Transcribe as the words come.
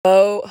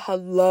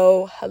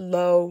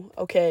Hello.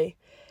 Okay.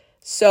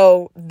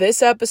 So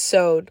this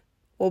episode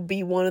will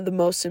be one of the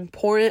most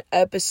important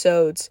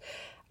episodes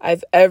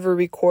I've ever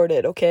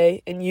recorded,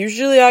 okay? And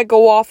usually I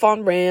go off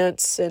on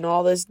rants and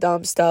all this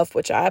dumb stuff,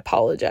 which I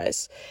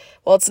apologize.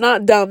 Well, it's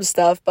not dumb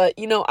stuff, but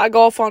I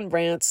go off on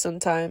rants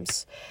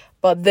sometimes.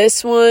 But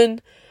this one,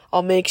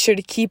 I'll make sure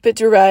to keep it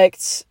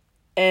direct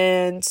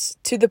and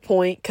to the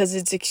point because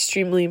it's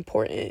extremely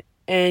important.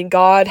 And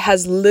God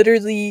has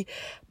literally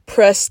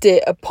pressed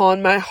it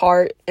upon my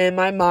heart and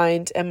my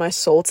mind and my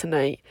soul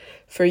tonight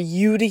for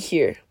you to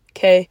hear,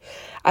 okay?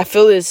 I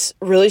feel this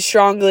really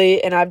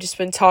strongly, and I've just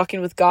been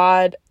talking with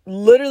God,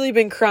 literally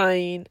been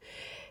crying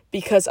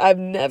because I've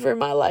never in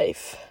my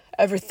life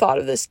ever thought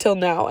of this till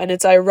now. And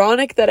it's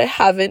ironic that I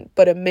haven't,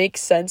 but it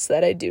makes sense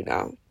that I do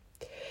now.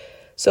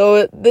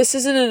 So this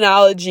is an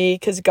analogy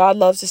because God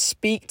loves to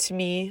speak to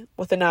me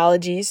with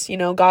analogies.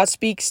 God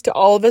speaks to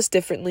all of us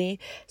differently,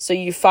 so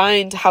you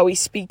find how he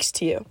speaks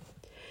to you.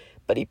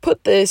 But he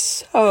put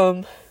this,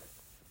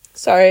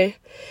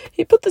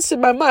 he put this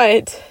in my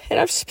mind, and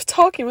I've just been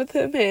talking with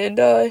him, and,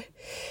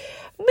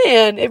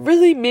 man, it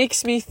really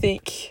makes me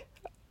think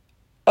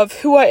of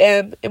who I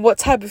am and what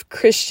type of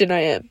Christian I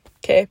am,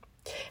 okay?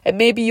 And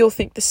maybe you'll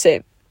think the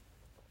same.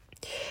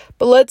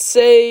 But let's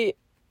say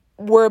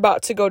we're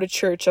about to go to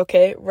church,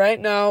 okay? Right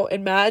now,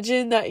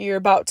 imagine that you're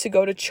about to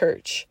go to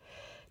church,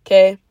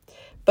 okay?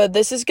 But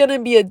this is going to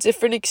be a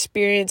different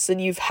experience than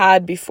you've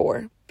had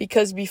before.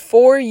 Because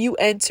before you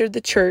entered the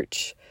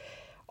church,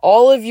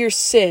 all of your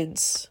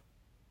sins,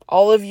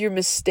 all of your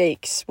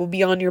mistakes will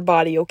be on your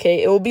body,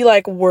 okay? It will be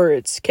like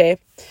words, okay?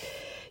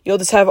 You'll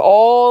just have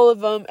all of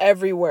them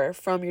everywhere,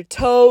 from your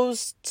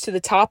toes to the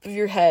top of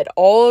your head.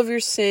 All of your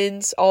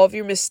sins, all of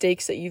your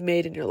mistakes that you've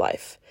made in your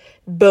life.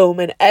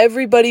 Boom. And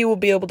everybody will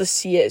be able to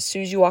see it as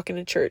soon as you walk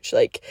into church.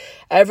 Like,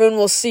 everyone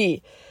will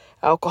see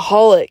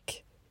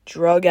alcoholic,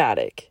 drug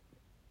addict,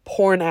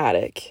 porn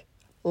addict,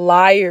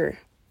 liar,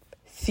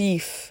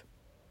 thief,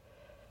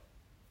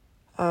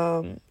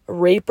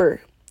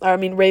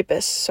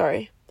 rapist,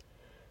 sorry.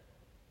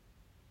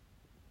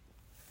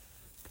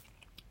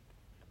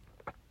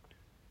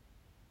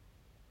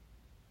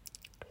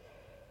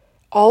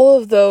 All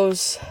of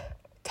those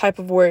type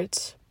of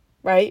words,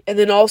 right? And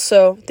then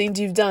also things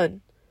you've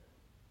done.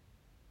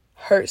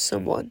 Hurt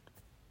someone,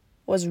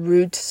 was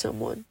rude to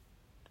someone,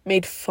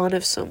 made fun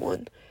of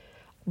someone,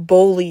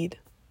 bullied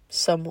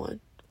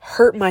someone,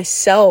 hurt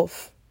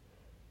myself,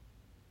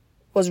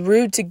 was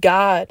rude to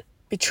God,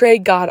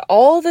 betrayed God.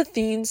 All the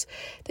things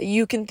that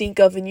you can think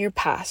of in your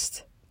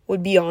past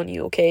would be on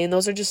you, okay? And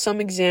those are just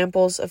some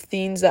examples of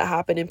things that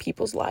happen in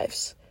people's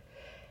lives.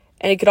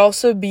 And it could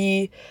also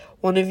be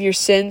one of your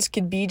sins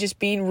could be just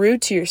being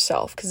rude to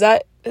yourself, because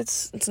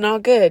it's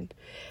not good.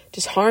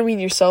 Just harming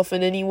yourself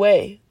in any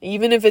way,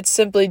 even if it's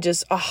simply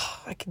just,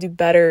 I could do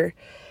better.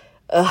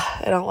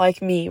 I don't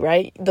like me,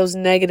 right? Those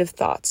negative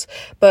thoughts.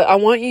 But I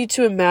want you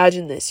to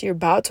imagine this. You're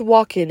about to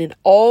walk in, and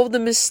all the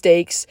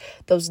mistakes,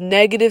 those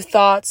negative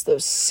thoughts,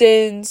 those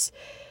sins,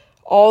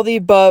 all the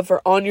above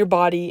are on your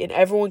body, and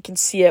everyone can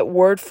see it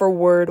word for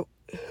word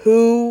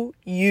who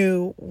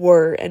you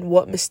were and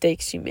what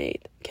mistakes you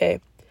made, okay?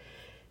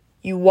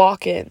 You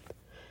walk in,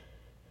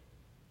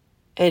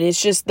 and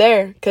it's just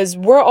there, because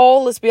we're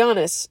all, let's be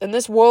honest, in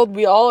this world,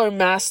 we all are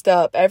masked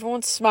up.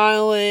 Everyone's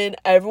smiling.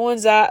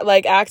 Everyone's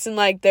acting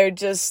like they're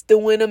just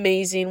doing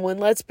amazing, when,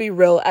 let's be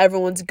real,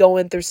 everyone's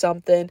going through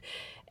something.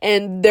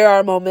 And there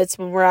are moments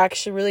when we're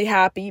actually really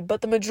happy.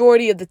 But the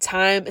majority of the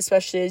time,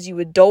 especially as you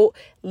adult,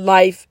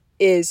 life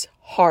is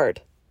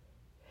hard.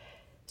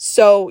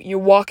 So you're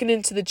walking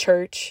into the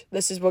church.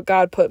 This is what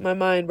God put in my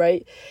mind,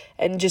 right?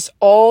 And just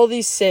all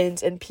these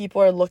sins, and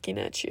people are looking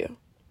at you.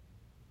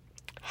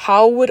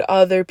 How would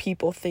other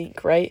people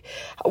think, right?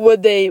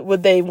 Would they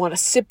want to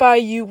sit by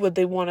you? Would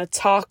they want to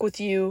talk with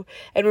you?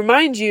 And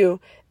remind you,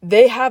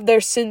 they have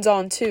their sins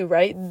on too,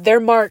 right? They're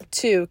marked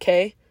too,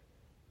 okay?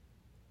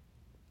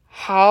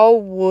 How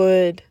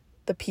would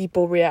the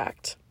people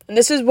react? And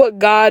this is what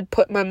God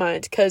put in my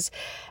mind, because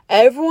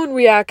everyone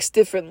reacts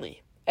differently.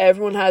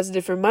 Everyone has a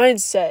different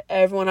mindset.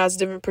 Everyone has a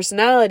different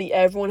personality.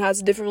 Everyone has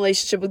a different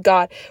relationship with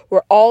God.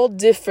 We're all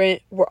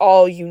different. We're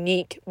all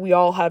unique. We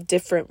all have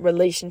different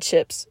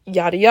relationships,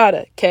 yada,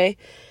 yada, okay?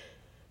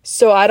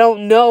 So I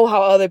don't know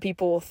how other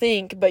people will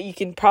think, but you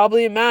can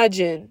probably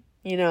imagine,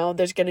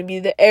 there's going to be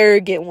the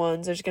arrogant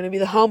ones. There's going to be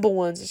the humble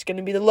ones. There's going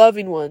to be the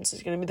loving ones.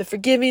 There's going to be the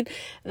forgiving.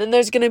 And then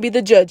there's going to be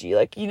the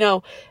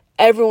judgy.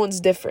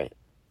 Everyone's different.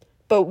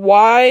 But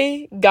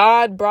why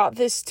God brought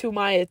this to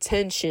my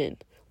attention,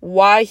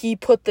 why he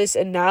put this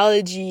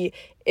analogy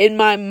in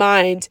my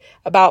mind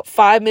about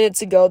 5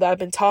 minutes ago that I've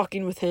been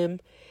talking with him,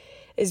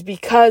 is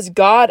because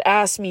God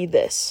asked me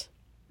this.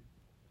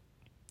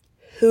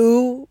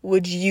 Who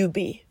would you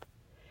be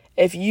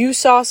if you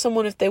saw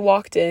someone, if they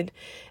walked in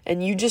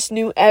and you just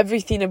knew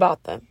everything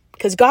about them?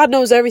 Because God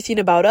knows everything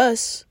about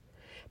us.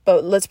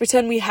 But let's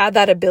pretend we had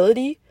that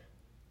ability.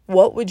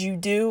 What would you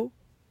do?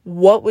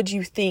 What would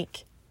you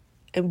think?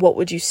 And what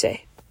would you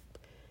say?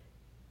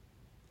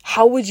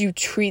 How would you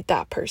treat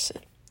that person?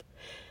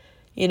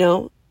 you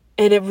know?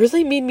 And it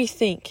really made me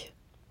think.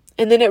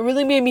 And then it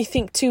really made me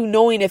think too,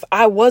 knowing if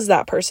I was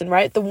that person,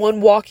 right? The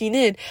one walking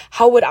in,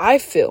 how would I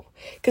feel?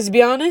 Because to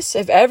be honest,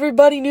 if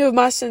everybody knew of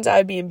my sins,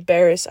 I'd be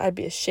embarrassed. I'd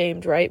be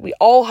ashamed, right? We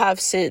all have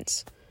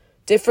sins.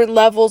 Different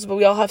levels, but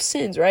we all have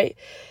sins, right?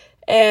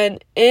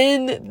 And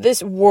in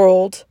this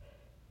world,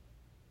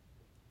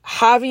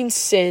 having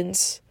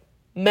sins,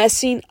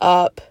 messing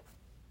up,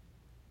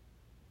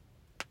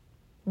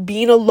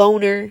 being a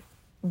loner,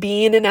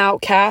 being an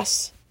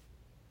outcast,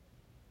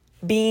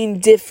 being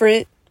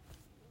different,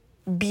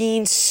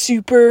 being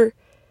super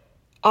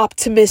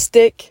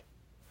optimistic,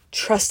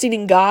 trusting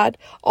in God,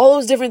 all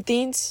those different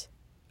things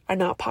are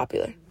not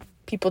popular.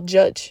 People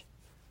judge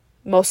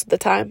most of the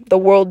time. The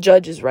world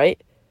judges, right?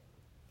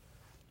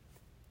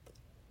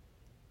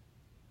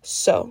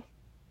 So,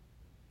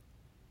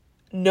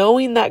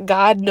 knowing that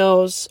God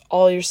knows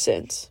all your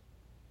sins,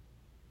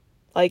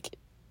 like,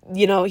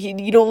 you know,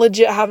 you don't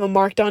legit have them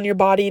marked on your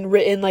body and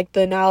written like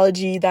the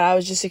analogy that I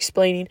was just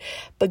explaining,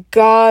 but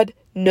God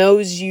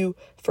knows you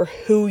for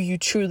who you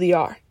truly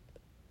are.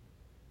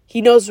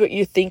 He knows what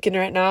you're thinking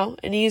right now,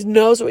 and he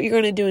knows what you're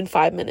going to do in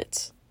 5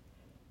 minutes.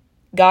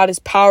 God is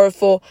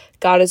powerful,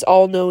 God is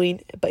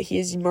all-knowing, but he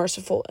is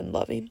merciful and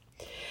loving.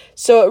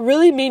 So it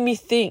really made me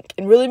think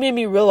and really made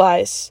me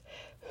realize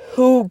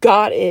who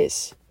God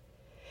is.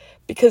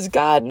 Because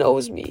God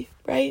knows me,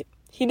 right?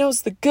 He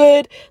knows the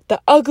good,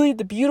 the ugly,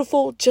 the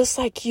beautiful, just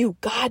like you.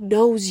 God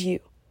knows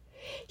you.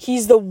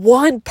 He's the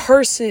one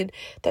person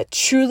that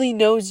truly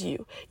knows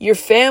you. Your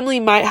family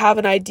might have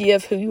an idea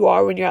of who you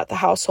are when you're at the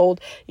household.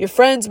 Your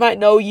friends might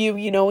know you,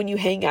 you know, when you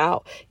hang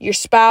out. Your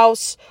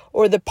spouse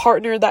or the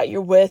partner that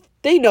you're with,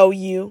 they know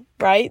you,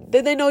 right?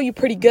 They know you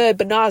pretty good,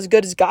 but not as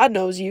good as God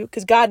knows you,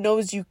 because God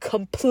knows you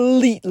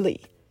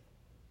completely.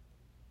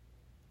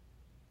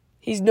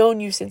 He's known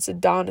you since the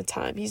dawn of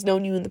time. He's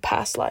known you in the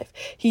past life.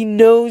 He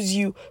knows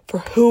you for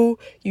who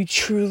you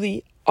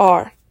truly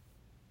are.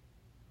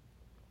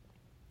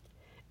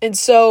 And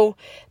so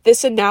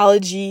this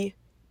analogy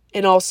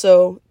and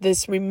also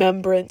this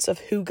remembrance of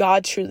who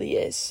God truly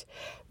is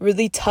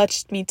really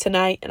touched me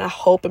tonight. And I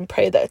hope and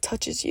pray that it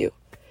touches you.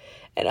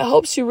 And it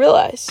helps you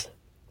realize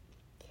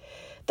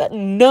that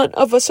none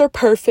of us are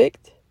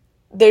perfect.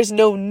 There's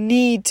no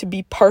need to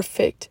be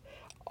perfect.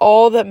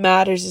 All that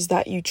matters is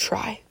that you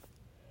try.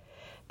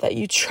 That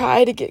you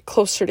try to get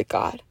closer to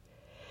God.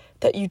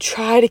 That you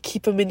try to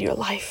keep him in your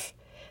life.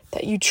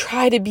 That you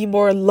try to be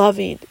more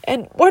loving.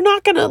 And we're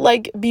not going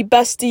to be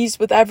besties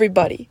with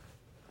everybody.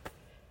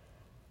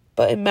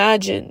 But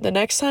imagine the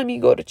next time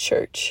you go to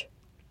church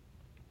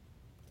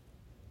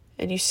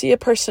and you see a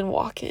person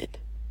walk in,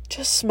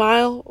 just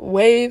smile,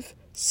 wave,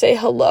 say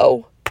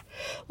hello.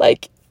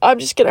 I'm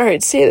just going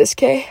to say this,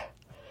 okay?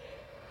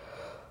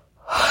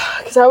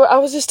 Because I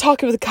was just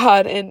talking with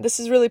God, and this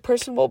is really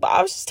personal, but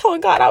I was just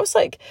telling God, I was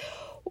like,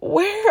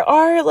 where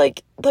are,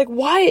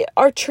 why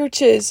are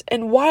churches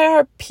and why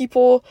are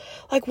people,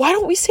 why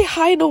don't we say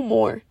hi no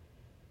more?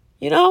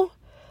 You know?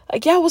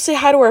 Yeah, we'll say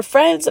hi to our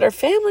friends and our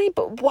family,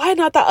 but why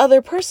not that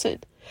other person?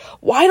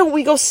 Why don't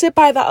we go sit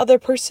by that other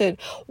person?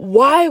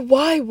 Why?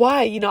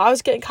 You know, I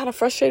was getting kind of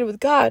frustrated with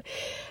God,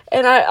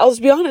 and I'll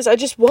just be honest, I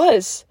just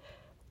was.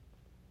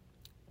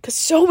 Because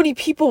so many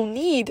people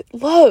need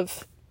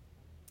love.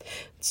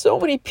 So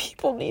many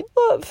people need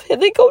love, and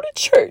they go to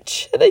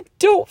church and they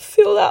don't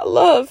feel that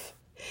love.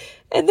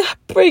 And that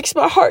breaks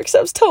my heart, because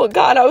I was telling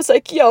God, I was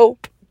like, yo,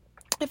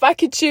 if I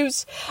could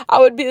choose,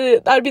 I'd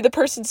be the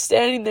person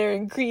standing there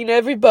and greeting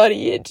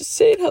everybody and just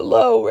saying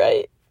hello,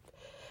 right?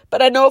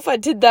 But I know if I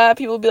did that,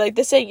 people would be like,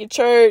 this ain't your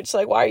church.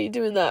 Why are you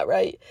doing that,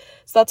 right?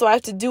 So that's why I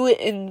have to do it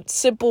in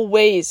simple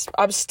ways.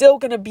 I'm still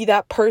going to be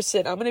that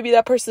person. I'm going to be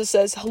that person that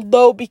says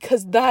hello,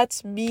 because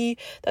that's me.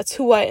 That's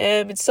who I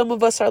am. And some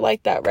of us are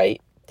like that,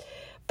 right?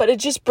 But it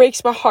just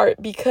breaks my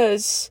heart,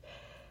 because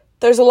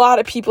there's a lot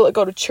of people that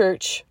go to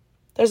church.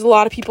 There's a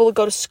lot of people that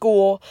go to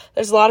school.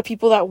 There's a lot of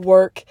people that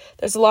work.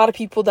 There's a lot of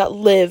people that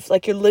live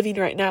like you're living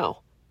right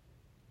now.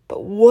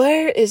 But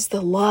where is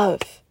the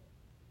love?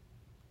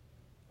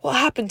 What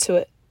happened to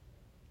it?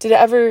 Did it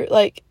ever,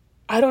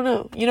 I don't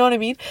know. You know what I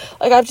mean?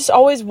 I've just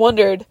always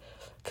wondered,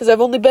 because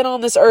I've only been on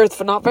this earth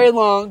for not very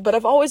long, but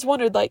I've always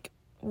wondered,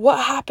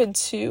 what happened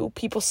to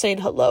people saying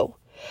hello?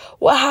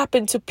 What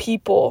happened to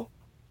people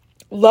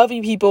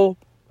loving people,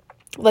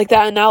 like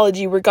that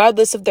analogy,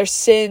 regardless of their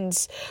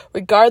sins,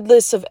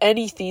 regardless of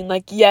anything?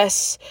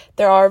 Yes,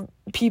 there are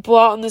people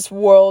out in this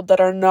world that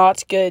are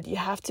not good. You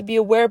have to be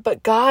aware,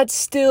 but God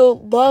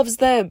still loves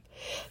them.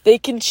 They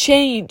can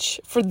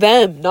change for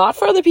them, not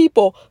for other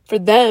people, for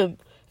them,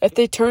 if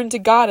they turn to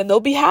God, and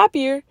they'll be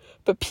happier.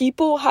 But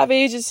people have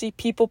agency,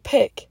 people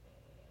pick.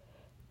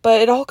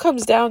 But it all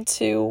comes down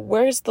to,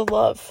 where's the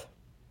love?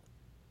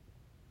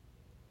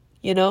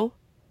 You know?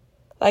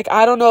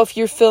 I don't know if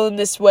you're feeling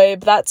this way,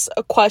 but that's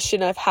a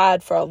question I've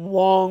had for a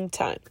long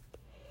time.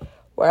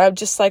 Where I'm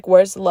just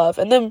where's the love?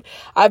 And then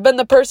I've been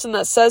the person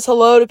that says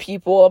hello to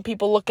people, and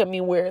people look at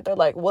me weird. They're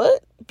like,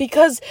 what?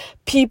 Because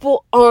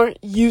people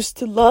aren't used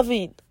to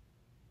loving.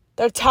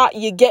 They're taught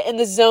you get in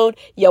the zone,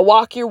 you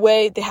walk your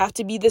way. They have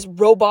to be this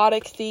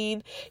robotic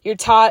thing. You're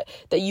taught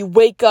that you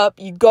wake up,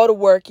 you go to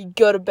work, you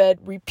go to bed,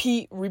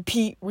 repeat,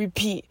 repeat,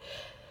 repeat.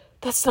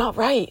 That's not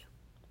right.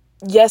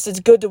 Yes, it's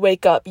good to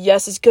wake up.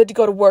 Yes, it's good to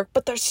go to work,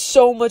 but there's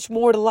so much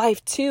more to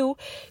life too. You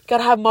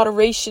gotta have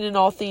moderation in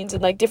all things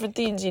and like different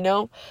things, and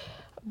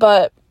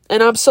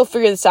I'm still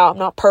figuring this out. I'm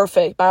not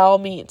perfect by all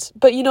means,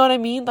 but you know what I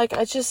mean? Like,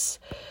 it's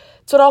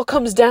what all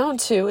comes down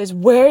to is,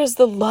 where is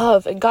the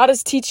love? And God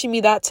is teaching me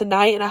that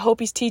tonight. And I hope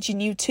he's teaching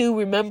you too,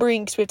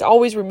 remembering, because we have to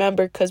always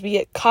remember, because we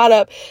get caught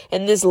up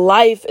in this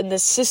life, in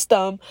this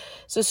system.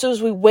 So as soon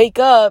as we wake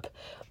up,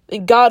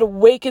 and God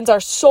awakens our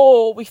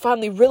soul, we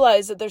finally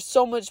realize that there's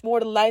so much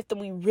more to life than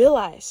we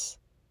realize.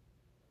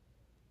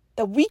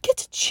 That we get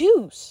to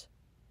choose.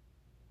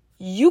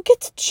 You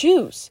get to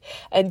choose.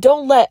 And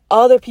don't let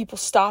other people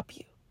stop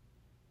you.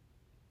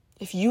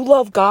 If you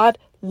love God,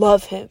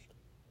 love him.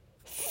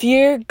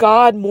 Fear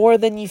God more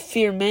than you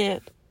fear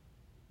man.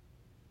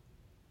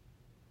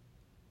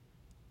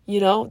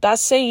 That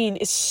saying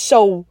is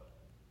so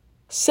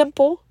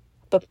simple,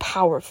 but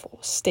powerful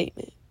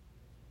statement.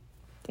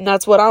 And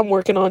that's what I'm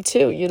working on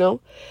too,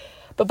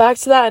 But back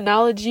to that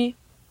analogy,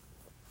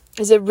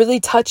 is it really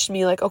touched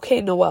me. Like,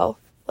 okay, Noelle,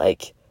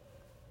 like,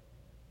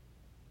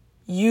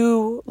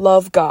 you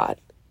love God.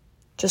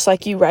 Just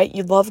like you, right?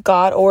 You love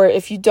God. Or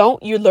if you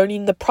don't, you're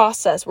learning the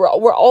process. We're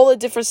all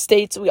at different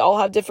states. We all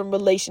have different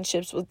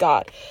relationships with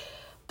God.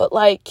 But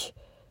like,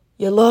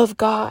 you love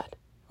God,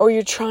 or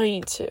you're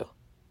trying to.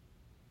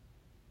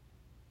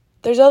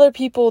 There's other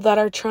people that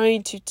are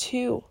trying to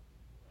too.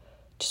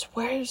 Just,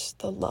 where's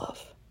the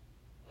love?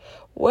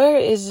 Where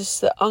is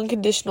this the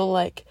unconditional,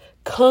 like,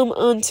 come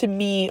unto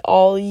me,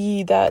 all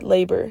ye that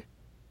labor,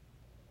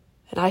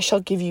 and I shall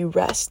give you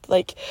rest?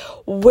 Like,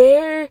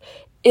 where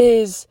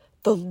is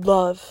the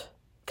love?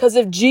 Because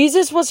if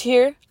Jesus was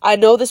here, I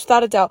know this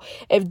without a doubt,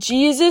 if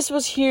Jesus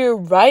was here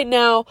right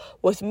now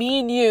with me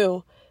and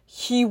you,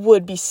 he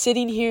would be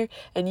sitting here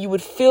and you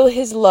would feel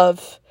his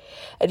love.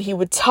 And he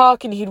would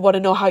talk and he'd want to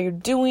know how you're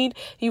doing.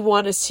 He'd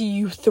want to see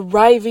you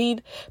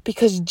thriving,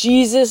 because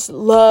Jesus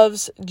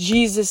loves,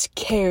 Jesus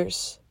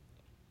cares.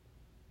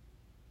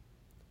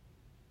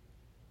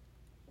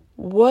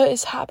 What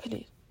is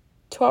happening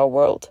to our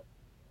world?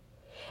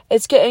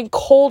 It's getting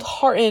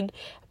cold-hearted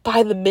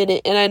by the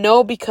minute. And I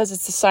know, because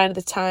it's the sign of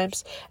the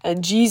times.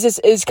 And Jesus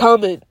is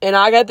coming. And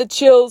I got the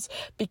chills,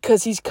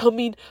 because he's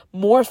coming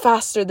more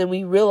faster than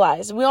we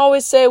realize. And we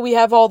always say we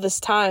have all this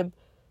time.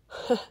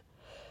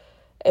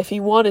 If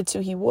he wanted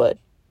to, he would.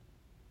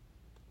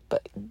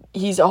 But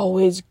he's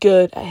always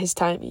good at his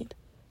timing.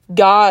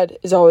 God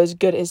is always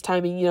good at his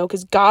timing,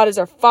 because God is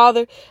our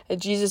Father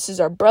and Jesus is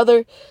our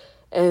brother.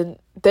 And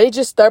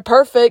they're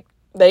perfect.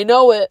 They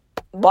know it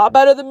a lot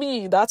better than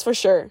me, that's for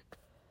sure.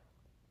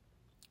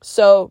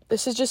 So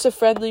this is just a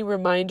friendly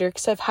reminder,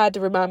 because I've had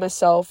to remind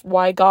myself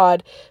why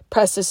God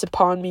pressed this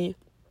upon me.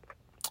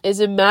 Is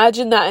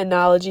imagine that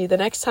analogy the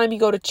next time you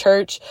go to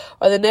church,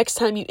 or the next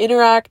time you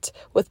interact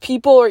with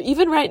people, or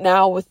even right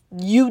now with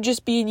you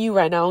just being you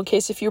right now, in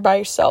case if you're by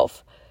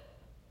yourself.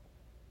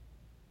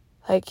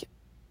 Like,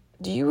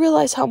 do you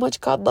realize how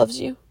much God loves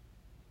you?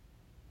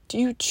 Do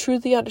you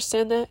truly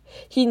understand that?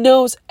 He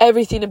knows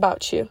everything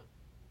about you.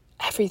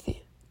 Everything.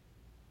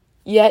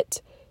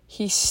 Yet,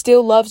 he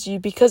still loves you,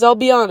 because I'll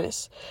be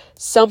honest,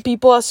 some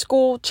people at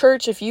school,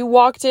 church, if you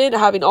walked in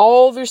having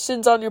all of your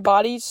sins on your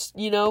bodies,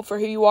 for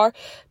who you are,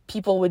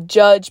 people would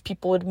judge,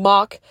 people would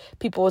mock,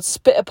 people would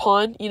spit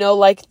upon,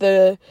 like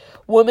the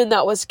woman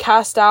that was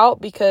cast out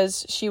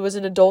because she was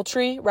in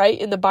adultery, right,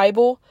 in the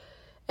Bible.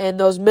 And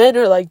those men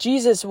are like,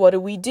 Jesus, what do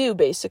we do,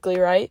 basically,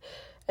 right?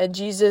 And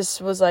Jesus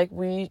was like,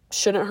 we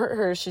shouldn't hurt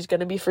her. She's going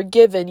to be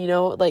forgiven,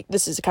 like,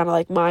 this is kind of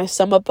like my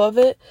sum up of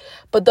it.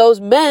 But those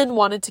men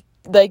wanted to,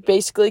 like,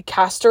 basically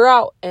cast her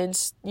out and,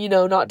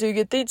 not do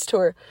good things to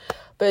her.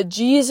 But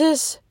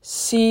Jesus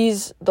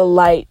sees the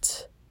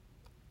light.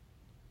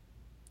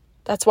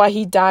 That's why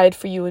he died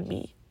for you and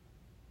me.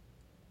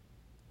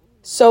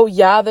 So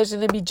yeah, there's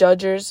going to be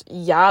judges.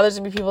 Yeah, there's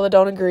going to be people that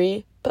don't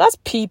agree. But that's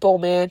people,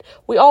 man.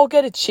 We all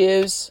get to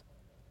choose.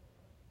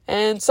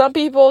 And some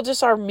people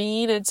just are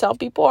mean and some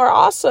people are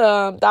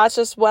awesome. That's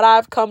just what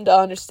I've come to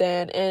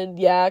understand. And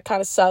yeah, it kind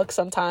of sucks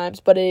sometimes,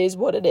 but it is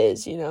what it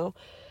is,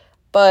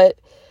 But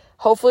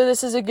hopefully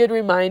this is a good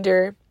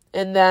reminder,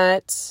 and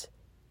that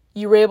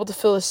you were able to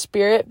feel the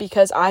Spirit,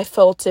 because I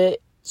felt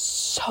it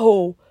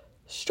so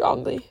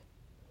strongly.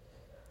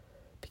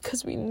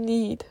 Because we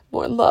need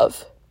more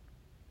love.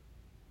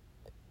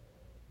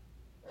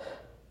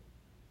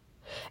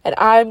 And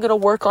I'm going to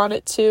work on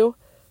it too.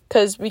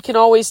 Because we can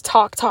always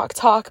talk,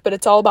 but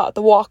it's all about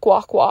the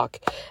walk.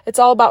 It's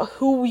all about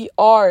who we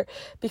are,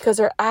 because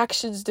our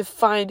actions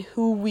define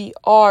who we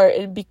are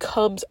and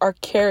becomes our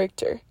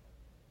character.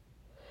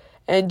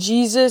 And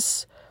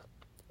Jesus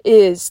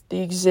is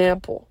the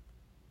example.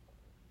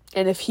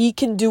 And if he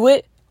can do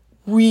it,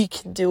 we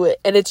can do it.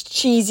 And it's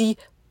cheesy,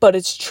 but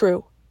it's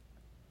true.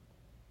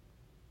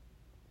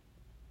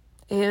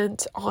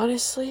 And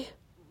honestly,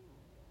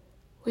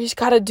 we just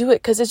got to do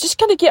it, because it's just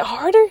going to get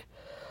harder.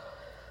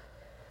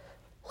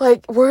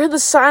 like, we're in the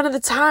sign of the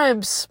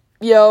times,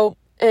 yo.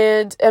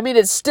 And I mean,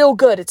 it's still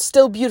good. It's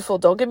still beautiful.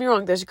 Don't get me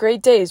wrong. There's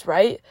great days,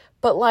 right?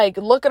 But like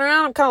looking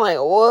around, I'm kind of like,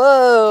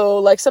 whoa.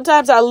 Like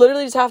sometimes I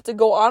literally just have to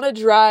go on a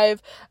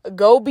drive,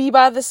 go be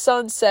by the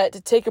sunset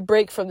to take a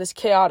break from this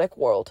chaotic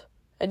world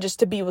and just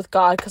to be with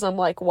God. Cause I'm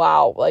like,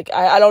 wow, like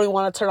I don't even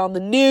want to turn on the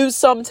news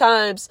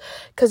sometimes.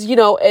 Cause you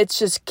know, it's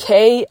just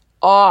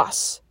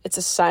chaos. It's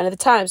a sign of the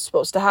times. It's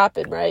supposed to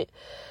happen, right?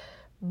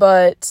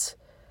 But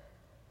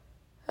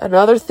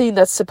another thing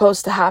that's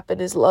supposed to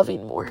happen is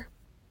loving more.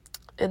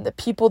 And the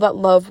people that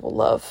love will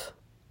love.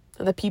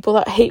 And the people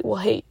that hate will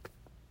hate.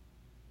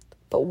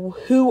 But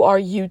who are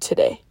you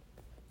today?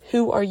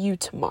 Who are you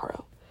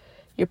tomorrow?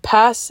 Your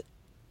past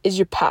is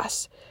your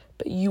past.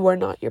 But you are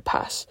not your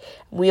past.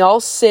 We all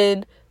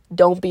sin.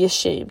 Don't be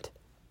ashamed.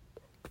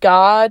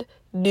 God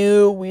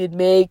knew we'd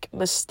make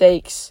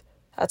mistakes.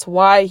 That's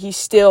why he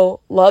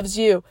still loves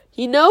you.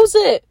 He knows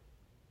it.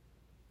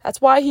 That's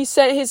why he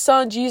sent his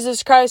son,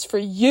 Jesus Christ, for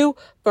you,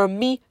 for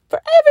me,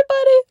 for everybody.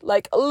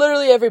 Like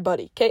literally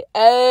everybody. Okay?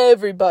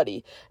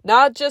 Everybody.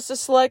 Not just a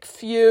select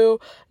few.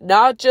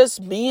 Not just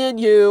me and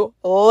you.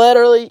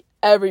 Literally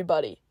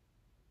everybody.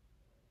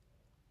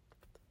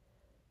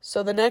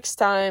 So the next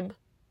time,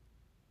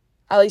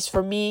 at least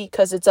for me,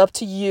 because it's up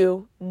to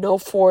you. No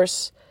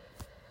force.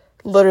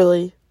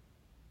 Literally.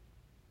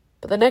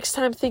 But the next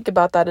time, think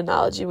about that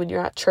analogy when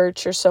you're at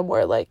church or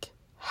somewhere. Like,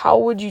 how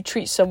would you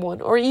treat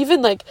someone? Or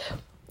even like,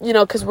 you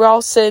know, because we're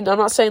all sin. I'm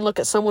not saying look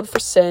at someone for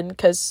sin,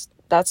 because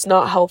that's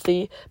not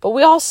healthy. But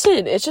we all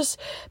sin. It's just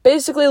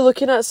basically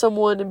looking at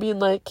someone and being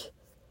like,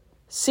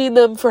 seeing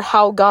them for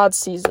how God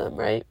sees them,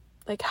 right?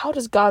 Like, how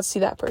does God see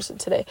that person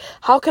today?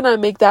 How can I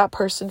make that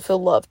person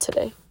feel loved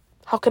today?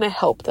 How can I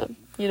help them,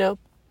 you know?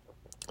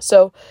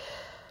 So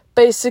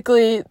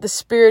basically, the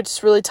Spirit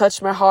just really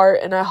touched my heart,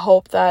 and I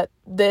hope that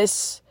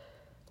this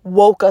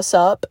woke us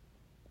up,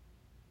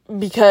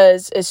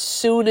 because as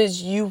soon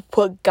as you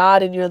put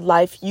God in your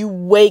life, you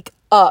wake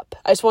up.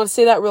 I just want to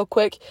say that real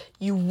quick.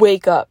 You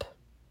wake up.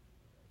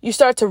 You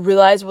start to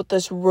realize what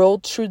this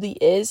world truly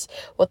is,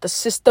 what the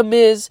system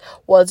is,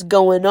 what's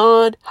going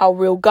on, how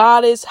real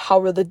God is,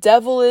 how real the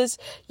devil is.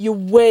 You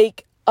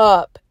wake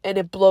up and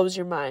it blows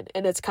your mind,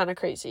 and it's kind of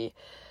crazy,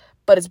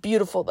 but it's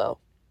beautiful though.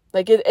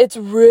 Like it's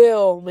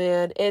real,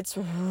 man. It's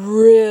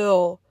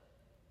real.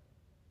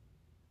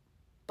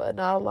 But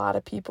not a lot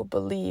of people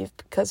believe,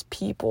 because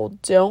people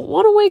don't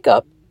want to wake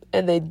up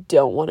and they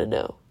don't want to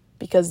know,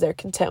 because they're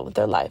content with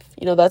their life.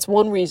 You know, that's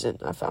one reason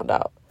I found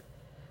out.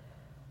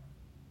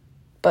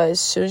 But as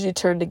soon as you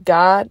turn to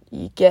God,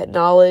 you get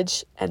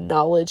knowledge, and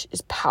knowledge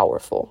is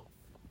powerful.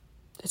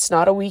 It's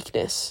not a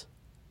weakness.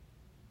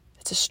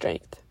 It's a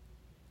strength.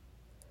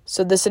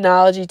 So this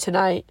analogy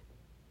tonight,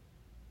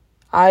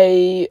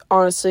 I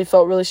honestly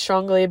felt really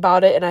strongly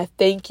about it, and I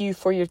thank you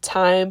for your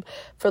time,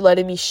 for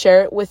letting me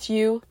share it with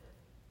you.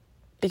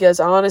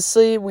 Because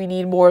honestly, we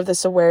need more of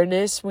this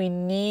awareness. We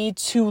need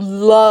to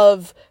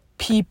love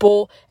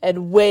people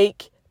and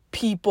wake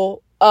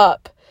people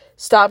up.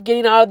 Stop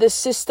getting out of this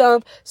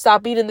system.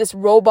 Stop being in this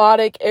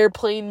robotic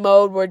airplane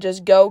mode where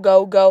just go,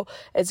 go, go.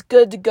 It's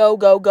good to go,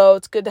 go, go.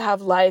 It's good to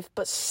have life,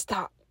 but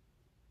stop.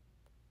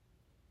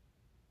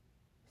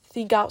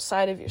 Think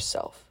outside of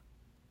yourself.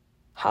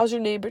 How's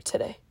your neighbor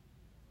today?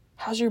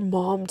 How's your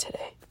mom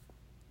today?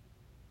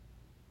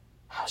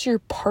 How's your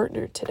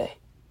partner today?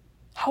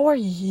 How are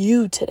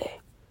you today?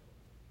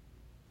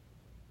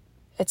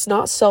 It's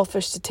not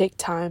selfish to take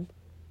time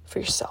for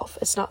yourself.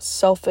 It's not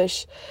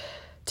selfish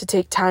to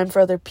take time for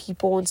other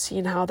people and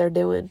seeing how they're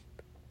doing.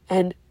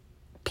 And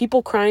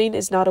people crying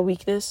is not a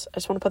weakness. I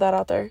just want to put that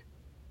out there.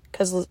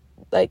 Because,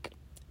 like,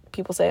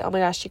 people say, oh my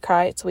gosh, you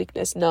cry, it's a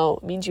weakness. No,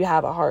 it means you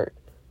have a heart.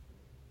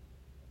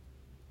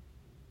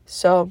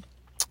 So,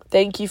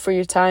 thank you for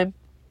your time.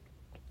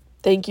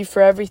 Thank you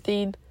for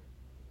everything.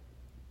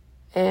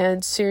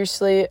 And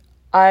seriously,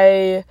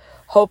 I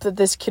hope that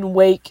this can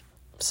wake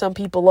some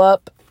people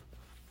up.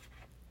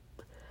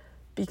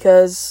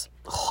 Because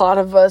a lot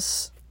of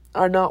us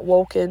are not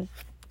woken.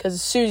 Because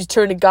as soon as you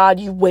turn to God,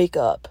 you wake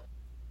up.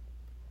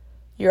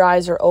 Your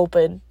eyes are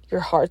open. Your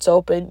heart's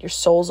open. Your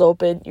soul's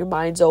open. Your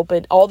mind's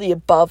open. All the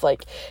above.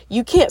 Like,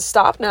 you can't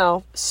stop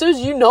now. As soon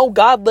as you know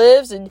God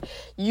lives and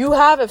you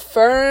have a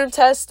firm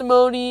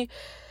testimony.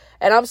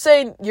 And I'm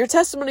saying your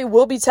testimony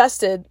will be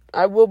tested.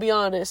 I will be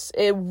honest.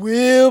 It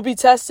will be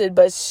tested.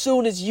 But as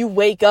soon as you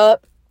wake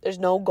up, there's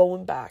no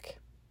going back.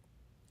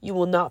 You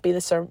will not be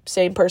the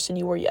same person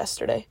you were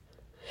yesterday.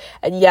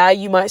 And yeah,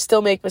 you might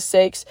still make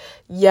mistakes.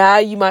 Yeah,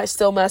 you might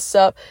still mess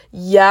up.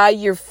 Yeah,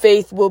 your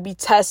faith will be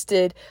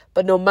tested.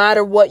 But no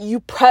matter what, you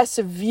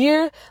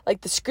persevere.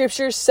 Like the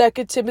scripture,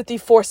 2 Timothy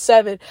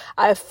 4:7.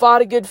 I have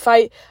fought a good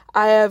fight.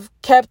 I have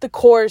kept the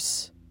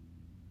course.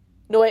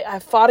 No, wait, I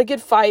fought a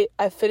good fight.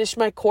 I finished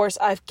my course.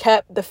 I've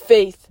kept the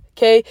faith.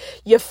 Okay?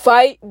 You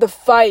fight the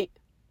fight.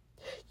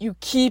 You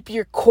keep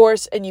your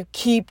course and you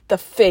keep the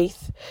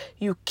faith.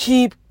 You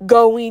keep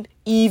going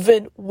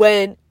even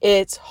when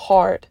it's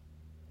hard.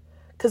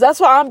 Because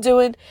that's what I'm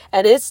doing.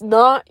 And it's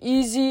not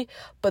easy,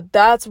 but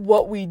that's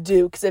what we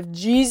do. Because if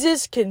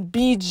Jesus can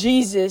be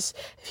Jesus,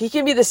 if he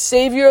can be the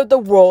savior of the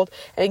world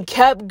and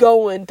kept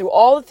going through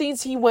all the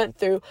things he went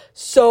through,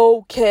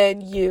 so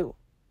can you.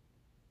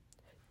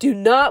 Do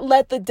not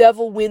let the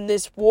devil win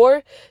this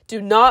war.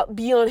 Do not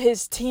be on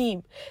his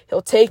team.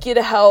 He'll take you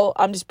to hell.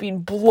 I'm just being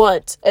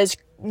blunt,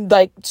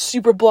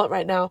 super blunt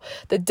right now.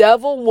 The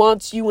devil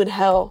wants you in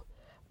hell,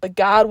 but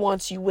God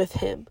wants you with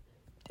him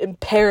in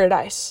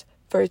paradise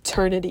for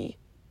eternity.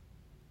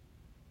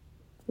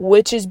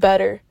 Which is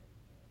better?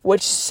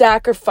 Which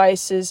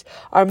sacrifices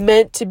are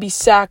meant to be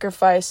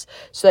sacrificed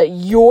so that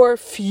your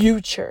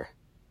future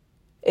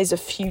is a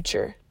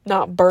future,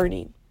 not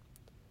burning?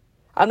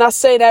 I'm not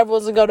saying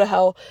everyone's going to go to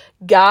hell.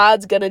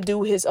 God's going to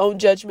do his own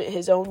judgment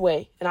his own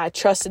way. And I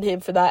trust in him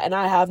for that. And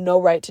I have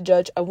no right to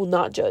judge. I will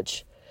not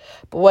judge.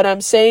 But what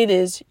I'm saying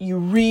is you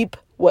reap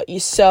what you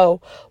sow.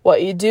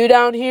 What you do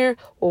down here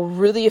will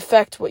really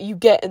affect what you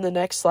get in the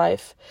next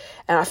life.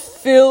 And I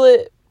feel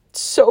it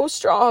so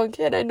strong.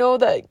 And I know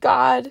that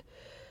God,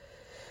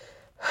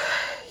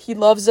 he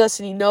loves us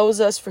and he knows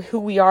us for who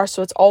we are.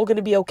 So it's all going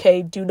to be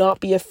okay. Do not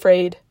be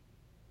afraid.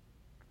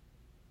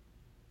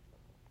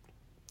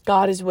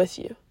 God is with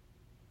you.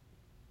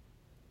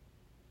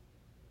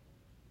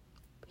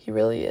 He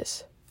really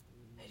is.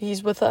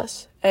 He's with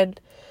us.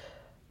 And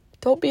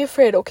don't be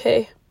afraid,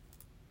 okay?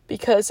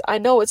 Because I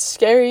know it's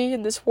scary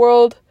in this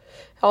world.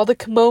 All the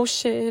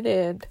commotion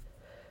and,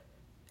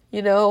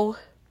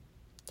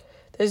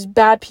 there's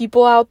bad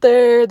people out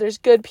there. There's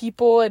good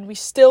people. And we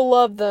still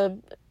love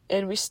them.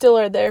 And we still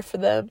are there for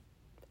them.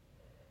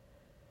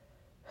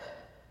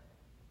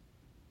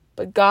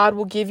 But God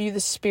will give you the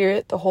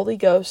Spirit, the Holy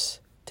Ghost,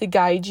 to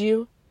guide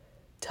you,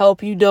 to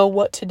help you know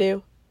what to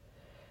do.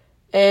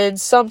 And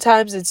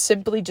sometimes it's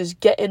simply just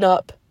getting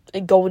up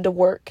and going to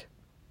work,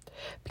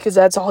 because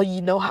that's all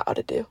you know how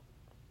to do.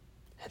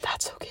 And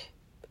that's okay.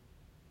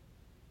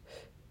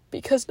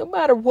 Because no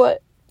matter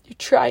what, you're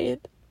trying.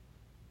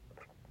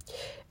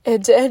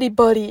 And to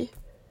anybody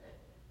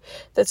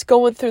that's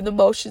going through the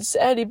motions,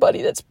 to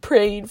anybody that's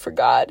praying for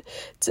God,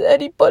 to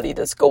anybody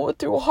that's going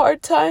through a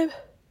hard time,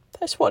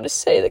 I just want to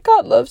say that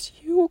God loves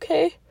you,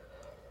 okay?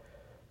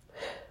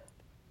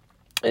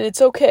 And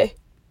it's okay.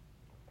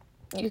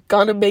 You're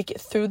gonna make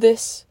it through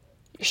this.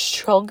 You're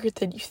stronger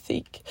than you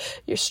think.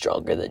 You're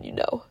stronger than you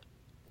know.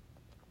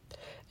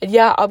 And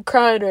yeah, I'm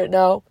crying right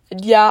now.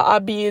 And yeah,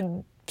 I'm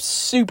being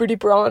super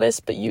duper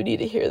honest, but you need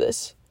to hear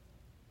this.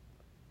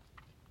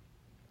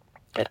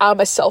 And I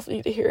myself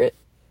need to hear it.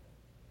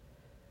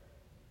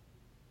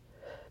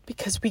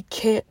 Because we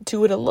can't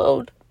do it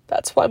alone.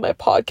 That's why my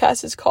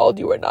podcast is called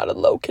You Are Not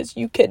Alone, because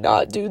you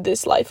cannot do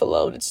this life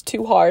alone. It's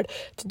too hard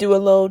to do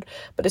alone.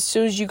 But as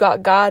soon as you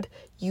got God,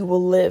 you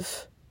will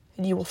live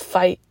and you will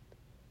fight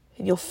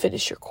and you'll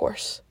finish your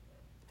course.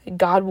 And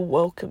God will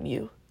welcome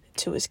you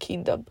into his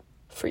kingdom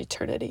for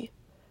eternity.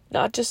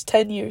 Not just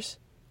 10 years,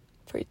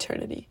 for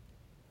eternity.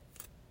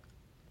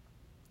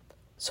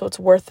 So it's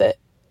worth it.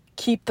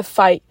 Keep the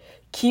fight.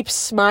 Keep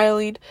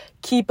smiling.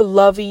 Keep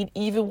loving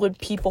even when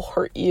people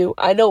hurt you.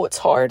 I know it's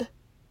hard.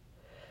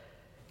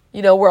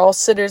 We're all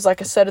sinners.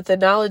 Like I said at the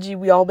analogy,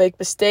 we all make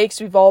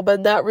mistakes. We've all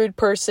been that rude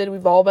person.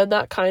 We've all been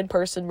that kind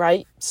person,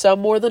 right? Some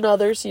more than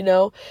others,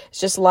 It's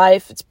just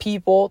life. It's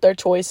people, their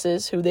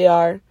choices, who they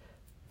are,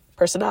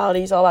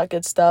 personalities, all that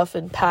good stuff,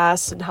 and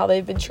past and how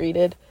they've been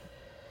treated.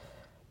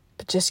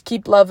 But just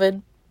keep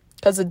loving,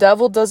 because the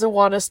devil doesn't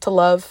want us to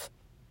love.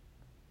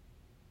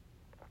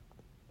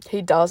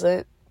 He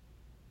doesn't.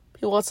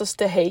 He wants us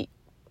to hate.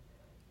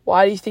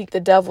 Why do you think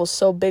the devil's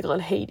so big on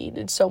hating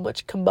and so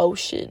much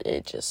commotion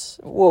and just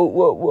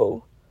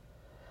whoa?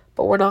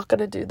 But we're not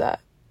going to do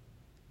that.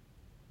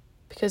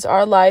 Because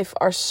our life,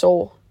 our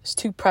soul is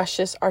too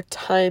precious. Our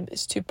time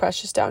is too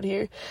precious down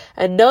here.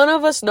 And none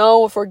of us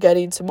know if we're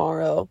getting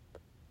tomorrow.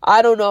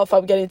 I don't know if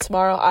I'm getting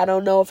tomorrow. I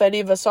don't know if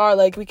any of us are.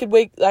 We could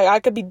I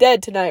could be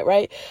dead tonight,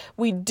 right?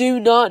 We do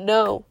not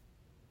know.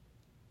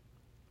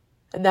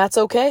 And that's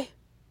okay.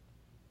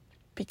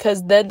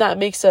 Because then that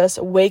makes us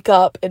wake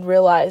up and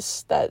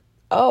realize that,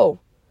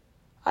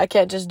 I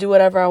can't just do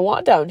whatever I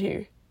want down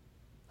here.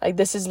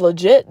 This is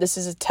legit. This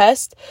is a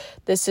test.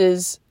 This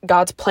is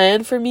God's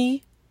plan for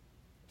me,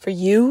 for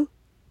you.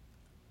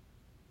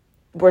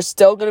 We're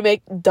still going to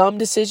make dumb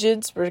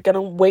decisions. We're going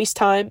to waste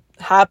time.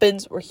 It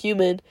happens. We're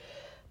human.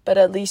 But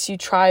at least you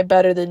try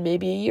better than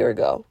maybe a year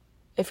ago.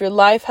 If your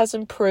life has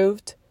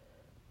improved,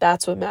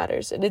 that's what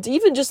matters. And it's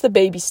even just the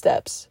baby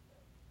steps.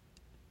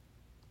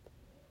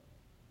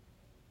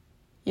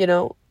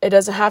 It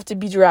doesn't have to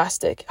be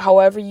drastic.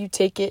 However you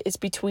take it, it's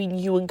between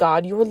you and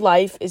God. Your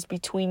life is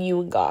between you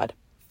and God.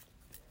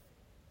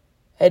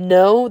 And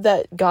know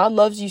that God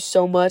loves you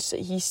so much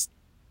that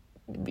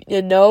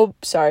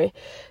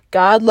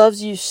God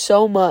loves you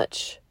so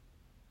much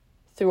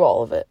through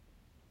all of it.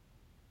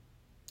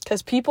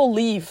 Because people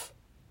leave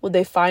when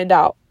they find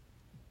out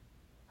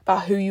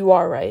about who you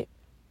are, right?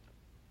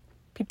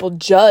 People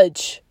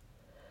judge.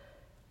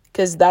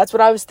 Because that's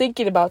what I was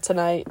thinking about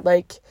tonight.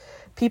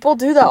 People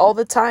do that all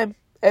the time.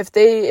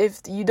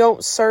 If you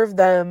don't serve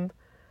them,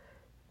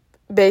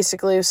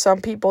 basically,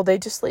 some people, they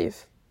just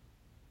leave.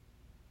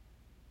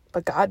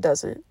 But God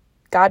doesn't.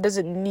 God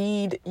doesn't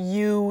need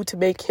you to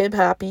make him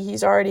happy.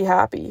 He's already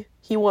happy.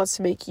 He wants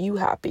to make you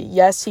happy.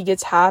 Yes, he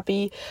gets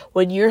happy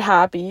when you're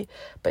happy,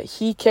 but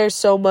he cares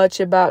so much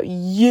about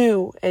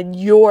you and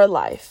your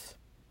life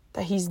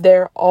that he's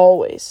there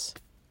always.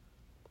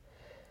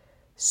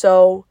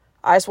 So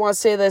I just want to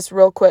say this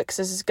real quick because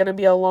this is going to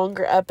be a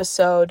longer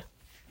episode,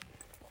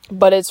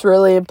 but it's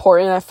really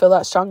important. I feel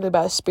that strongly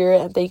by the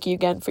Spirit, and thank you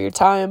again for your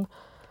time.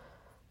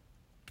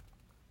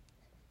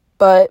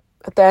 But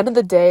at the end of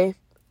the day,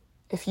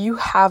 if you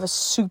have a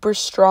super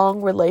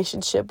strong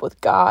relationship with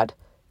God,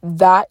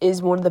 that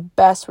is one of the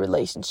best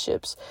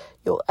relationships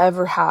you'll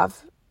ever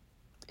have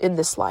in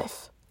this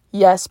life.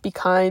 Yes, be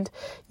kind.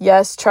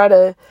 Yes, try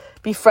to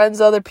be friends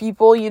with other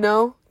people,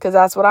 because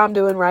that's what I'm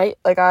doing, right?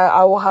 Like,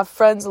 I will have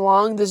friends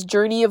along this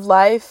journey of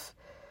life,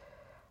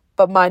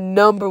 but my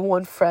number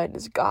one friend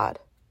is God.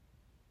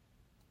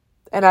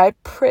 And I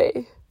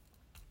pray,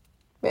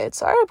 man,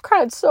 sorry I'm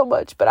crying so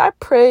much, but I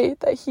pray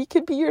that he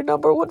could be your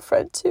number one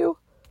friend too.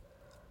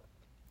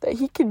 That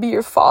he could be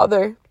your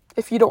father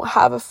if you don't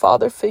have a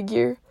father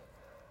figure,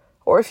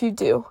 or if you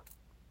do.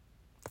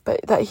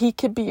 But that he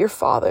could be your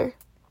father.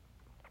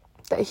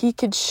 That he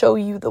could show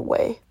you the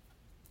way.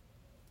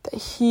 That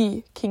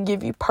he can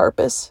give you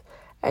purpose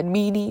and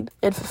meaning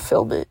and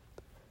fulfillment.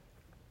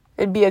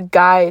 And be a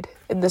guide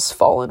in this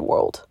fallen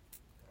world.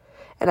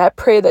 And I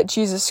pray that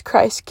Jesus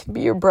Christ can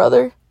be your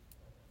brother.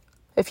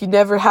 If you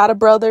never had a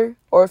brother,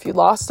 or if you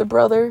lost a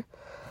brother,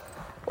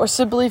 or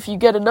simply if you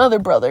get another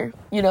brother,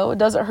 it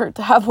doesn't hurt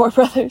to have more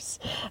brothers,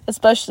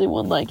 especially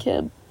one like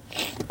him.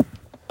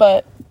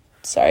 But,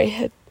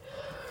 sorry.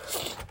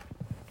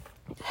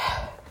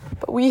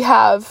 But we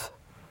have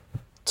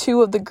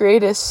two of the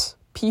greatest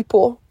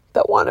people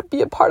that want to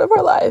be a part of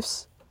our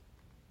lives.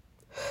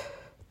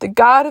 The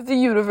God of the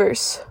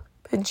universe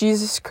and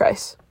Jesus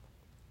Christ.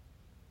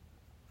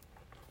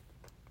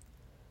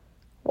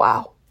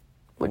 Wow.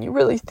 When you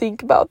really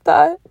think about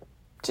that,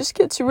 it just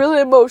gets you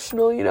really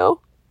emotional,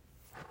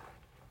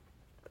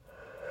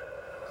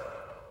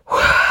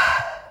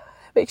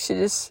 It makes you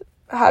just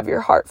have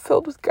your heart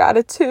filled with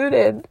gratitude,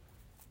 and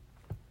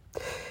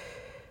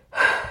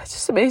it's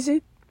just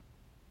amazing.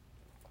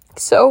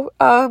 So,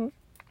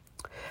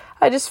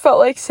 I just felt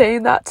like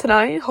saying that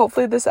tonight.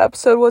 Hopefully this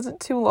episode wasn't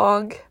too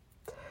long,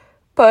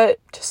 but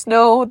just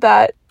know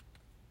that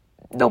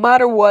no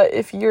matter what,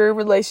 if your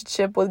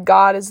relationship with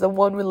God is the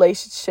one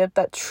relationship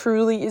that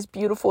truly is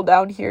beautiful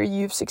down here,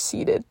 you've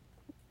succeeded.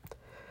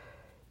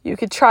 You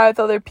could try with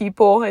other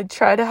people and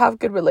try to have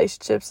good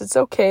relationships. It's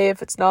okay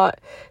if it's not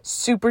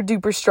super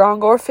duper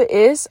strong, or if it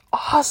is,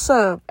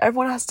 awesome.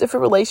 Everyone has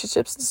different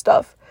relationships and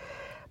stuff.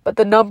 But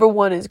the number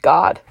one is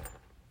God.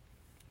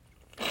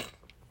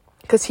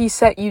 Because he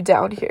sent you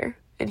down here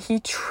and he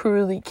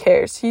truly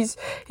cares.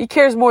 He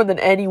cares more than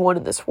anyone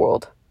in this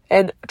world.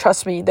 And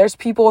trust me, there's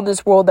people in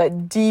this world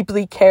that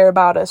deeply care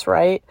about us,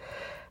 right?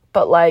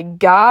 But like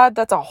God,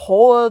 that's a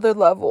whole other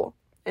level.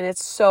 And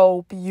it's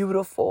so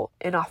beautiful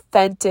and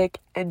authentic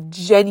and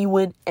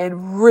genuine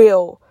and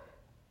real.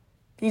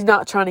 He's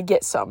not trying to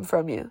get something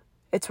from you.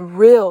 It's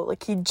real.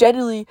 Like he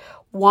genuinely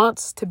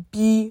wants to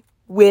be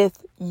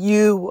with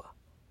you.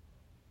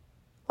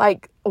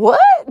 Like, what?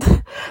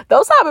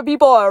 Those type of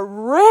people are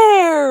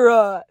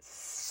rare.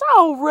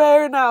 So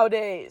rare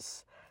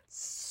nowadays.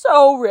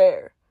 So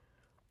rare.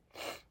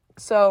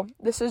 So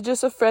this is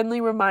just a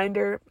friendly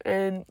reminder,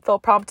 and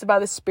felt prompted by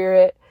the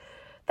Spirit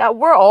that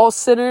we're all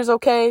sinners,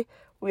 okay?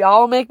 We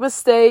all make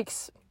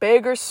mistakes,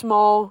 big or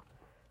small.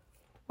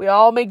 We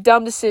all make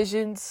dumb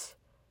decisions.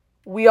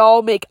 We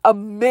all make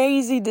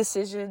amazing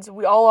decisions.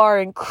 We all are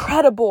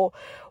incredible.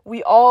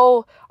 We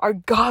all are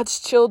God's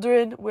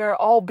children. We're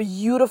all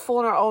beautiful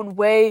in our own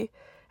way.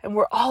 And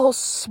we're all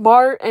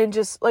smart, and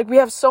just like we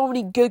have so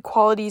many good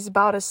qualities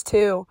about us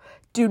too.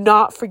 Do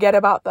not forget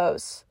about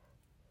those.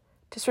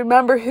 Just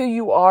remember who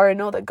you are and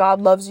know that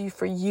God loves you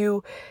for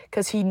you,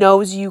 because he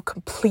knows you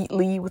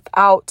completely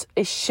without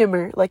a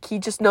shimmer. Like he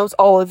just knows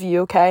all of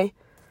you, okay?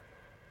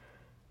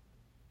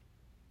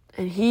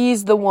 And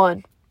he's the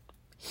one.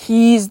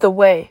 He's the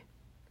way.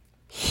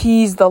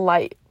 He's the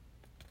light.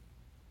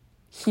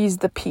 He's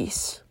the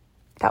peace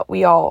that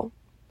we all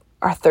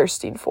are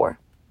thirsting for.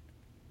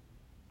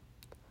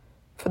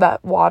 For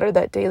that water,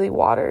 that daily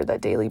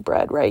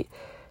bread, right?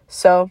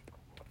 So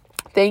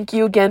thank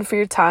you again for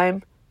your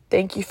time.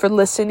 Thank you for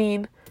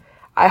listening.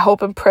 I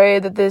hope and pray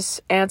that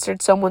this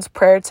answered someone's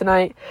prayer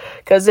tonight,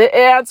 because it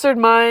answered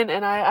mine,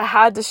 and I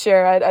had to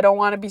share. I don't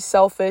want to be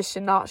selfish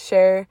and not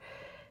share,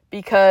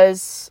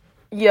 because,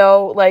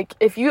 like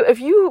if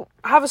you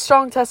have a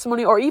strong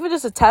testimony, or even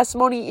just a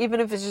testimony, even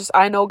if it's just,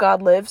 I know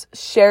God lives,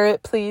 share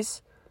it,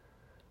 please.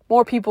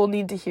 More people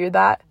need to hear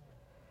that.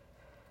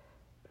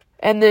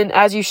 And then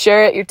as you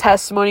share it, your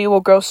testimony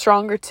will grow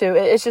stronger too.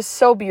 It's just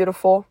so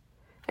beautiful,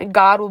 and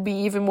God will be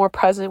even more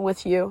present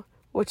with you,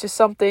 which is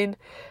something,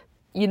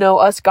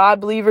 us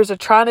God believers are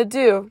trying to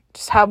do.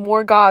 Just have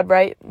more God,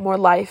 right? More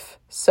life.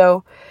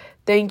 So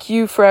Thank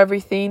you for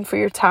everything, for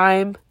your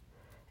time.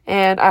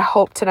 And I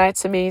hope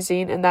tonight's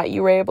amazing and that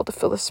you were able to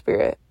feel the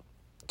Spirit.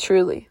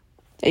 Truly.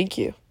 Thank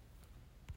you.